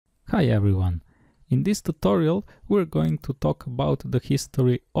Hi everyone! In this tutorial we're going to talk about the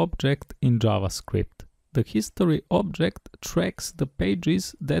history object in JavaScript. The history object tracks the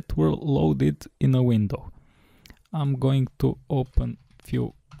pages that were loaded in a window. I'm going to open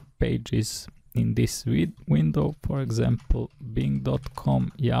few pages in this window, for example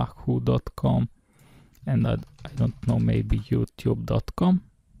bing.com, yahoo.com, and I don't know, maybe youtube.com.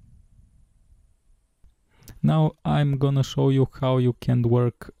 Now I'm gonna show you how you can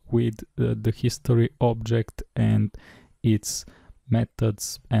work with the history object and its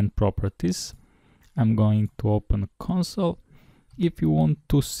methods and properties. I'm going to open a console. If you want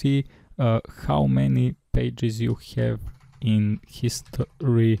to see how many pages you have in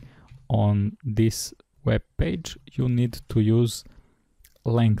history on this web page, you need to use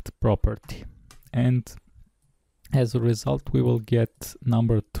length property, and as a result we will get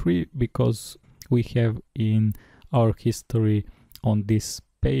number 3 because we have in our history on this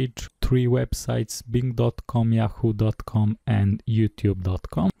page 3 websites: bing.com, yahoo.com and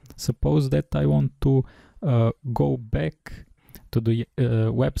youtube.com. Suppose that I want to go back to the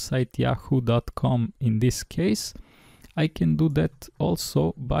website yahoo.com. In this case, I can do that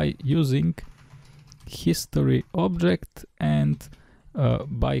also by using history object and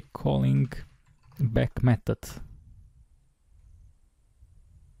by calling back method.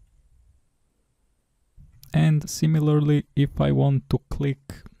 And similarly, if I want to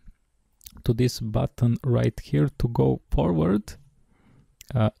click to this button right here to go forward,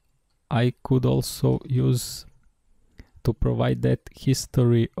 I could also use to provide that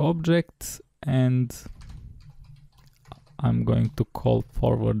history object, and I'm going to call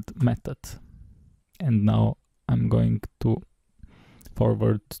forward method. And now I'm going to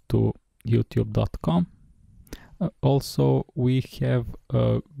forward to youtube.com. Also, we have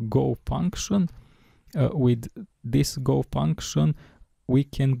a go function. With this go function, we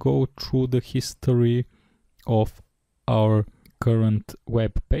can go through the history of our current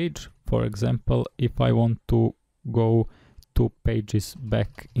web page. For example, if I want to go 2 pages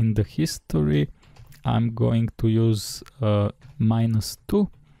back in the history, I'm going to use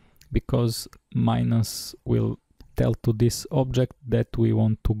 -2, because minus will tell to this object that we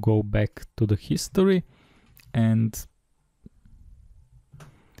want to go back to the history. And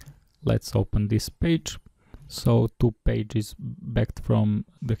let's open this page. So 2 pages back from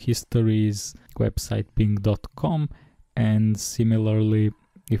the history is website bing.com, and similarly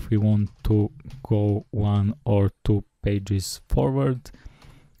if we want to go 1 or 2 pages forward,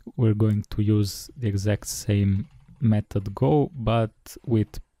 we're going to use the exact same method go, but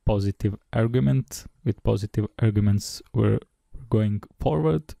with positive argument. With positive arguments we're going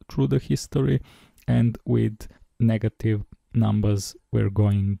forward through the history, and with negative numbers we're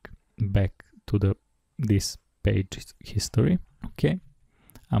going back to this page history. Okay,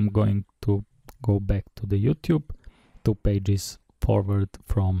 I'm going to go back to the YouTube, 2 pages forward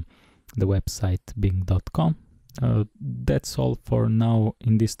from the website bing.com. That's all for now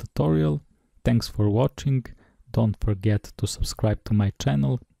in this tutorial. Thanks for watching. Don't forget to subscribe to my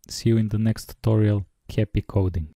channel. See you in the next tutorial. Happy coding!